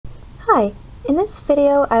Hi! In this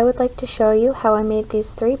video I would like to show you how I made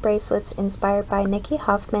these 3 bracelets inspired by Nicki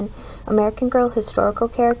Hoffman, American Girl historical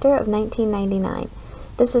character of 1999.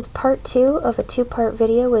 This is part 2 of a 2-part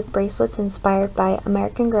video with bracelets inspired by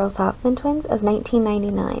American Girl's Hoffman Twins of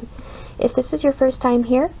 1999. If this is your first time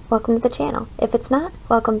here, welcome to the channel. If it's not,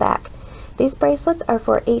 welcome back. These bracelets are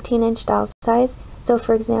for 18-inch doll size, so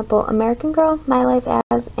for example, American Girl, My Life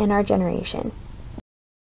As, and Our Generation.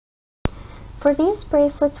 For these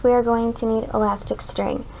bracelets, we are going to need elastic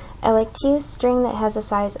string. I like to use string that has a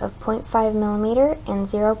size of 0.5 millimeter and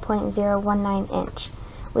 0.019 inch.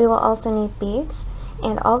 We will also need beads,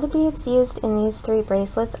 and all the beads used in these 3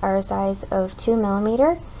 bracelets are a size of 2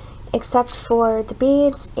 millimeter, except for the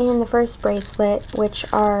beads in the first bracelet, which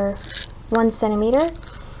are 1 centimeter.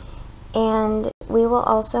 And we will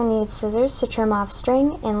also need scissors to trim off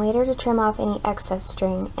string, and later to trim off any excess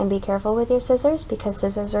string. And be careful with your scissors because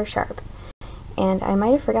scissors are sharp. And I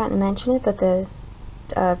might have forgotten to mention it, but the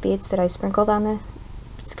beads that I sprinkled on the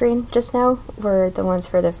screen just now were the ones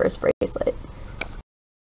for the first bracelet.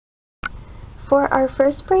 For our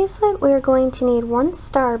first bracelet, we are going to need 1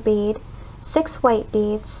 star bead, 6 white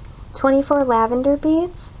beads, 24 lavender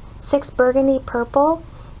beads, 6 burgundy purple,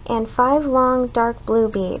 and 5 long dark blue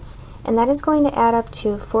beads. And that is going to add up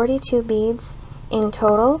to 42 beads in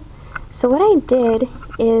total. So what I did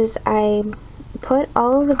is I put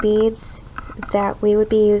all of the beads that we would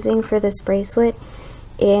be using for this bracelet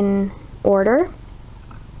in order,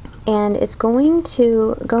 and it's going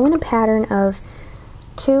to go in a pattern of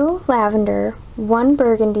 2 lavender, 1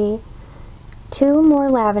 burgundy, 2 more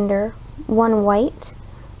lavender, 1 white,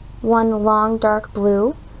 1 long dark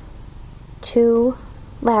blue, 2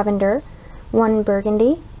 lavender, 1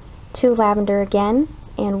 burgundy, 2 lavender again,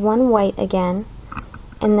 and 1 white again,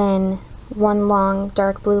 and then 1 long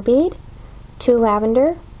dark blue bead, 2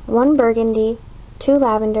 lavender, 1 burgundy, 2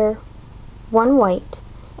 lavender, 1 white,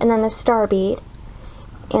 and then the star bead,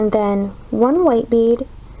 and then 1 white bead,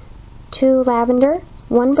 2 lavender,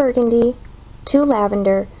 1 burgundy, 2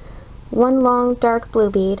 lavender, 1 long dark blue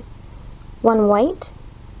bead, 1 white,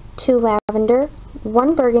 2 lavender,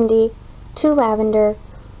 1 burgundy, 2 lavender,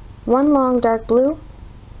 1 long dark blue,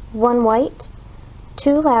 1 white,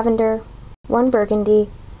 2 lavender, 1 burgundy,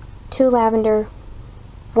 2 lavender,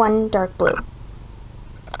 1 dark blue.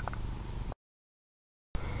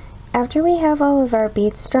 After we have all of our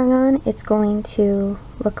beads strung on, it's going to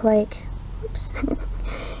look like, oops,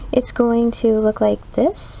 it's going to look like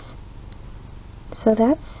this. So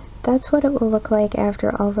that's what it will look like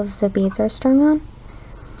after all of the beads are strung on.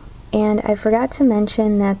 And I forgot to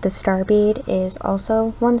mention that the star bead is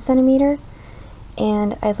also 1 centimeter.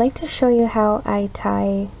 And I'd like to show you how I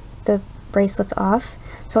tie the bracelets off.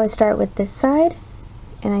 So I start with this side,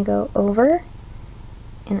 and I go over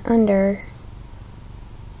and under,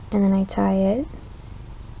 and then I tie it,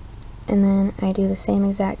 and then I do the same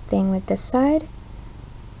exact thing with this side,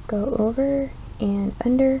 go over and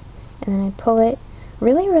under, and then I pull it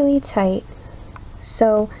really tight.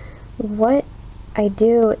 So what I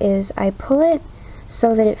do is I pull it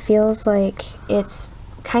so that it feels like it's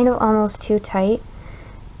kind of almost too tight,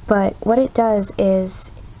 but what it does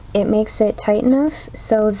is it makes it tight enough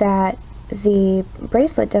so that the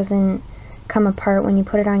bracelet doesn't come apart when you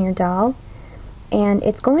put it on your doll. And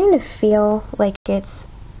it's going to feel like it's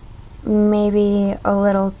maybe a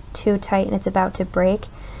little too tight and it's about to break,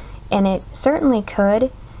 and it certainly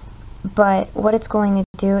could, but what it's going to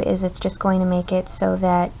do is it's just going to make it so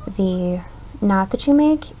that the knot that you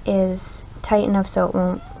make is tight enough so it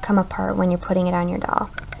won't come apart when you're putting it on your doll.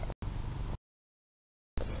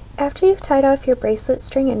 After you've tied off your bracelet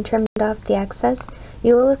string and trimmed off the excess,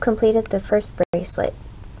 you will have completed the first bracelet.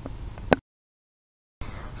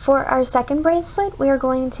 For our second bracelet, we are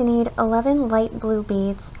going to need 11 light blue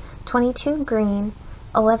beads, 22 green,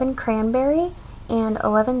 11 cranberry, and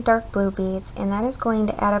 11 dark blue beads, and that is going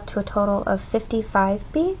to add up to a total of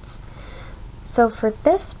 55 beads. So for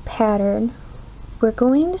this pattern, we're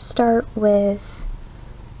going to start with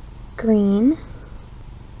green,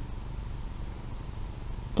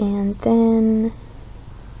 and then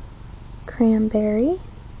cranberry,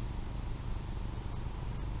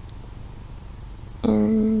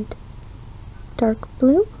 and dark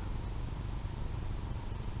blue,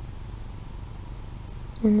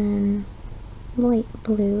 and then light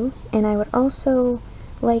blue. And I would also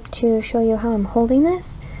like to show you how I'm holding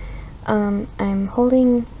this. I'm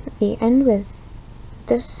holding the end with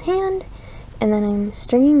this hand, and then I'm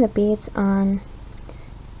stringing the beads on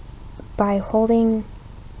by holding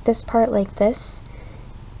this part like this,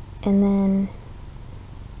 and then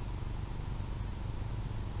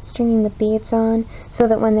stringing the beads on so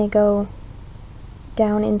that when they go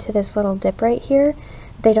down into this little dip right here,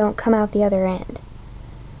 they don't come out the other end.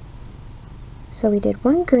 So we did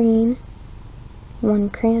one green, one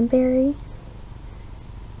cranberry,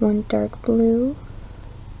 one dark blue,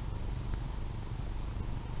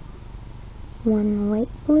 one light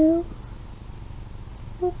blue,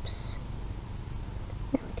 oops,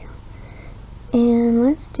 there we go, and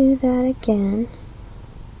let's do that again,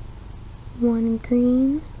 one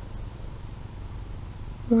green,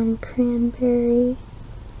 one cranberry,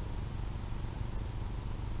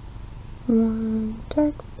 one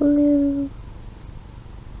dark blue,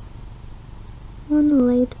 one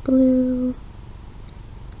light blue,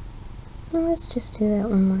 and let's just do that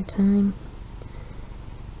one more time.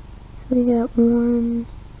 So we got one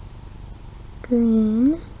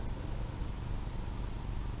green,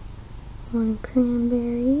 one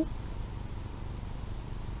cranberry,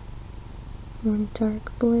 one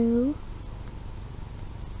dark blue,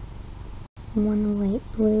 one light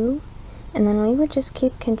blue, and then we would just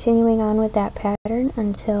keep continuing on with that pattern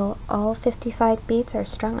until all 55 beads are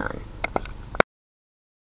strung on.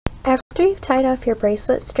 After you've tied off your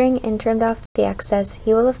bracelet string and trimmed off the excess,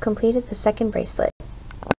 you will have completed the second bracelet.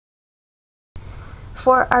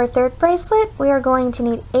 For our third bracelet, we are going to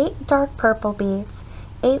need 8 dark purple beads,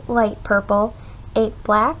 8 light purple, 8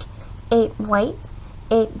 black, 8 white,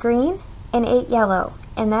 8 green, and 8 yellow,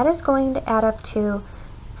 and that is going to add up to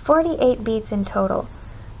 48 beads in total.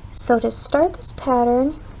 So to start this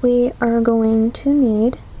pattern, we are going to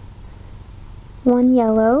need 1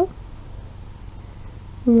 yellow,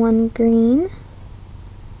 1 green,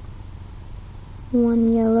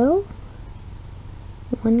 1 yellow,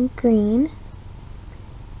 1 green,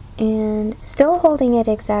 and still holding it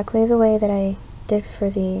exactly the way that I did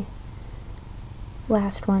for the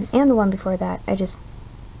last one and the one before that. I just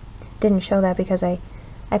didn't show that because I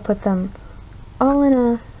put them all in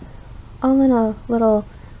a little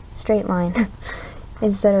straight line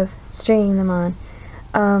instead of stringing them on,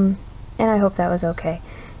 and I hope that was okay.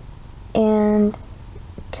 And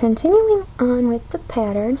continuing on with the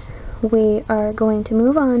pattern, we are going to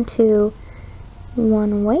move on to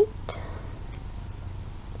 1 white,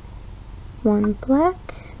 1 black,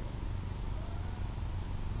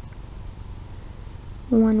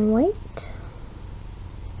 1 white,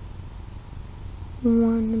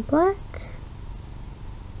 1 black,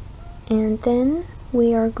 and then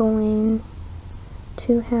we are going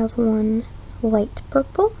to have 1 light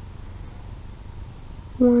purple,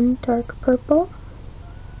 1 dark purple,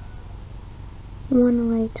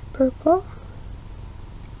 1 light purple,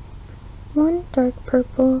 1 dark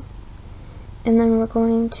purple, and then we're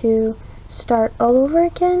going to start all over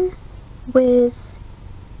again with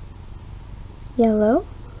yellow.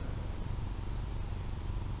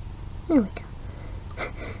 There we go.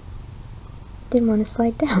 Didn't want to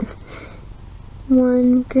slide down.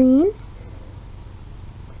 1 green,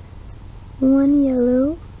 1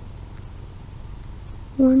 yellow,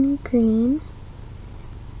 1 green,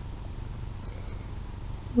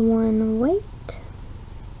 1 white,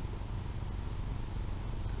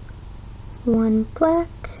 1 black,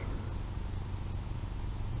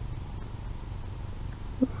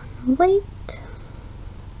 1 white,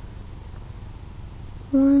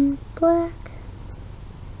 1 black,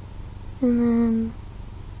 and then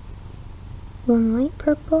 1 light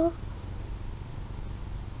purple,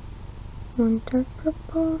 1 dark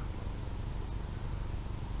purple,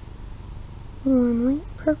 1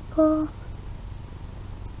 light purple,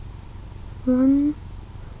 1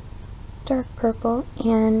 dark purple,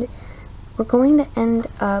 and we're going to end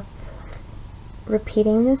up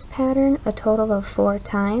repeating this pattern a total of 4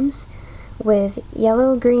 times with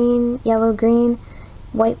yellow, green,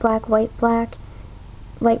 white, black, light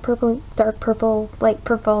purple, dark purple, light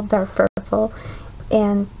purple, dark purple,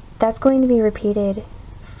 and that's going to be repeated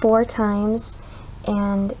 4 times,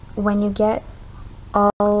 and when you get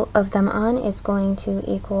all of them on, it's going to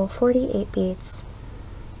equal 48 beads.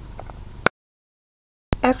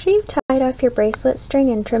 After you've tied off your bracelet string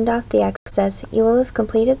and trimmed off the excess, you will have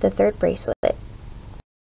completed the third bracelet.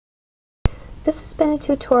 This has been a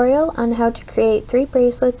tutorial on how to create 3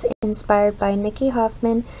 bracelets inspired by Nicki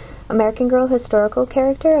Hoffman, American Girl historical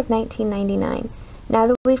character of 1999. Now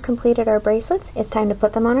that we've completed our bracelets, it's time to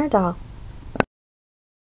put them on our doll.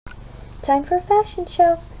 Time for a fashion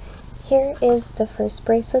show! Here is the first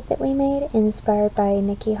bracelet that we made, inspired by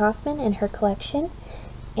Nicki Hoffman and her collection.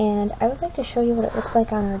 And I would like to show you what it looks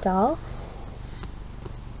like on our doll.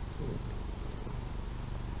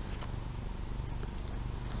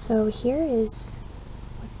 So here is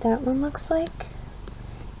what that one looks like,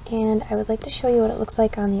 and I would like to show you what it looks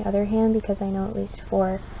like on the other hand, because I know at least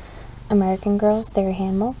for American girls their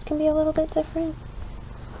hand molds can be a little bit different.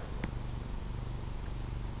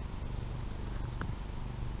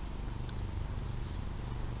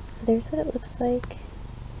 So there's what it looks like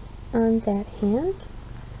on that hand.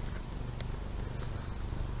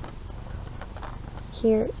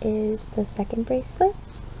 Here is the second bracelet.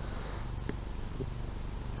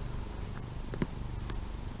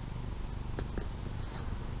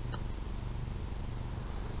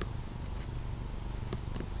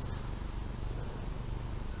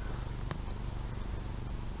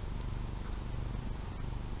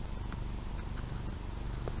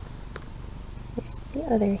 There's the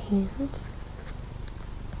other hand.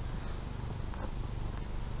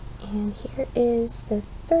 And here is the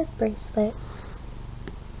third bracelet.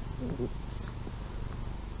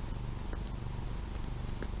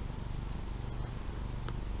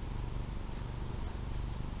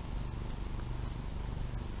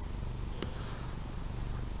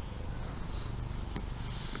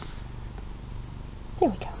 There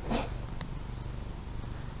we go.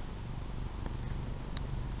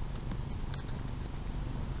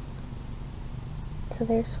 So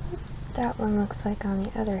there's what that one looks like on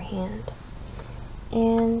the other hand.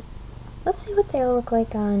 And let's see what they'll look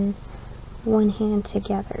like on one hand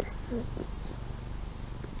together.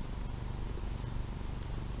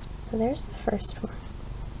 So there's the first one.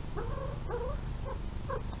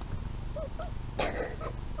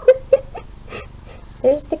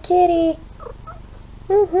 There's the kitty.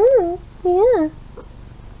 Yeah.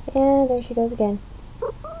 And there she goes again.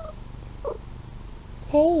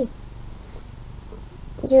 Hey.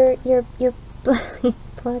 You're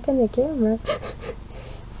blocking the camera.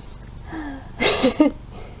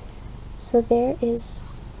 So there's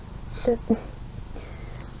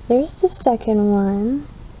the second one.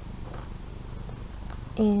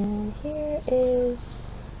 And here is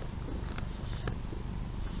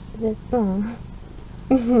the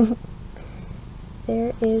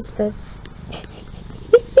there is the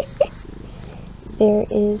there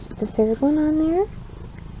is the third one on there.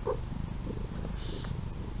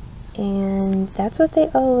 And that's what they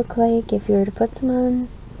all look like if you were to put them on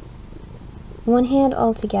one hand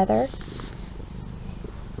all together.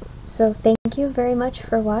 So thank you very much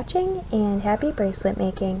for watching, and happy bracelet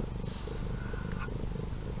making.